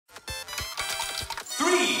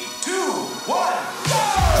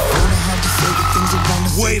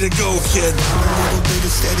Way to go, kid. 1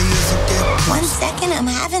 second, I'm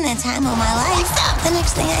having the time of my life. The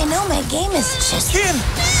next thing I know, my game is just... Kid!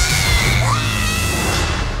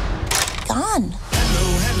 gone.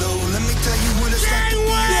 Hello, let me tell you when it's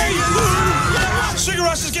Sugar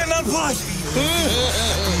Rush is getting unplugged.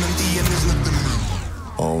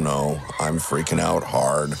 Oh no, I'm freaking out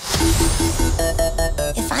hard.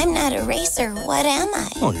 If I'm not a racer, what am I?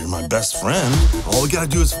 Oh, you're my best friend. All we gotta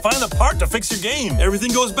do is find the part to fix your game.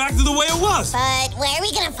 Everything goes back to the way it was. But where are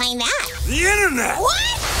we gonna find that? The internet! What?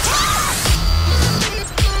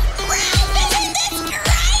 Ralph, isn't this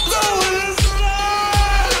great? No, it is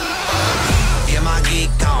not! Get my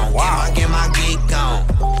geek on. Wow. Get my geek on.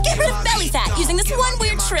 Get rid of belly fat using this one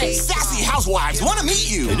weird trick. Sassy housewives want to meet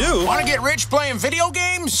you. They do. Want to get rich playing video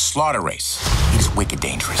games? Slaughter Race. It is wicked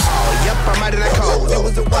dangerous. Yep, I'm out of that code. It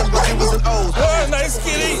was a 1, but it was an O. Oh, nice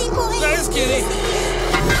kitty. Nice kitty.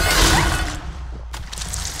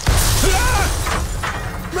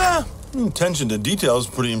 Attention to detail is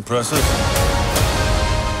pretty impressive.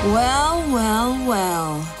 Well, well,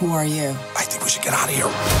 well. Who are you? I think we should get out of here.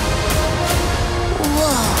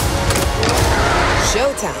 Whoa.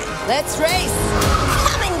 Showtime. Let's race.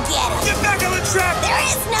 Come and get it. Get back on the track! There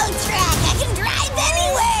is no track. I can drive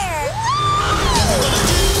anywhere.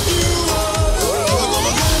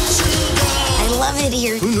 I love it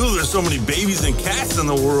here. Who knew there's so many babies and cats in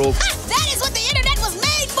the world? That is what the internet was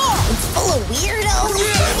made for. It's full of weirdos.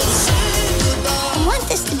 I want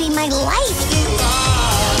this to be my life.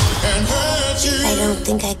 I don't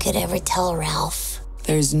think I could ever tell Ralph.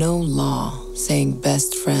 There's no law saying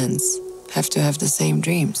best friends have to have the same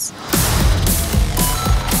dreams.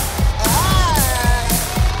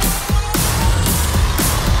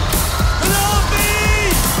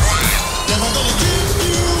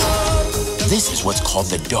 This is what's called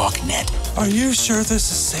the dark net. Are you sure this is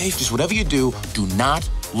safe? Just whatever you do not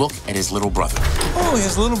look at his little brother. Oh,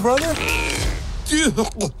 his little brother?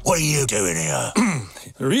 What are you doing here?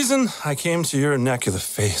 The reason I came to your neck of the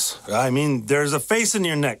face. I mean, there's a face in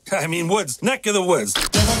your neck. I mean, woods. Neck of the woods.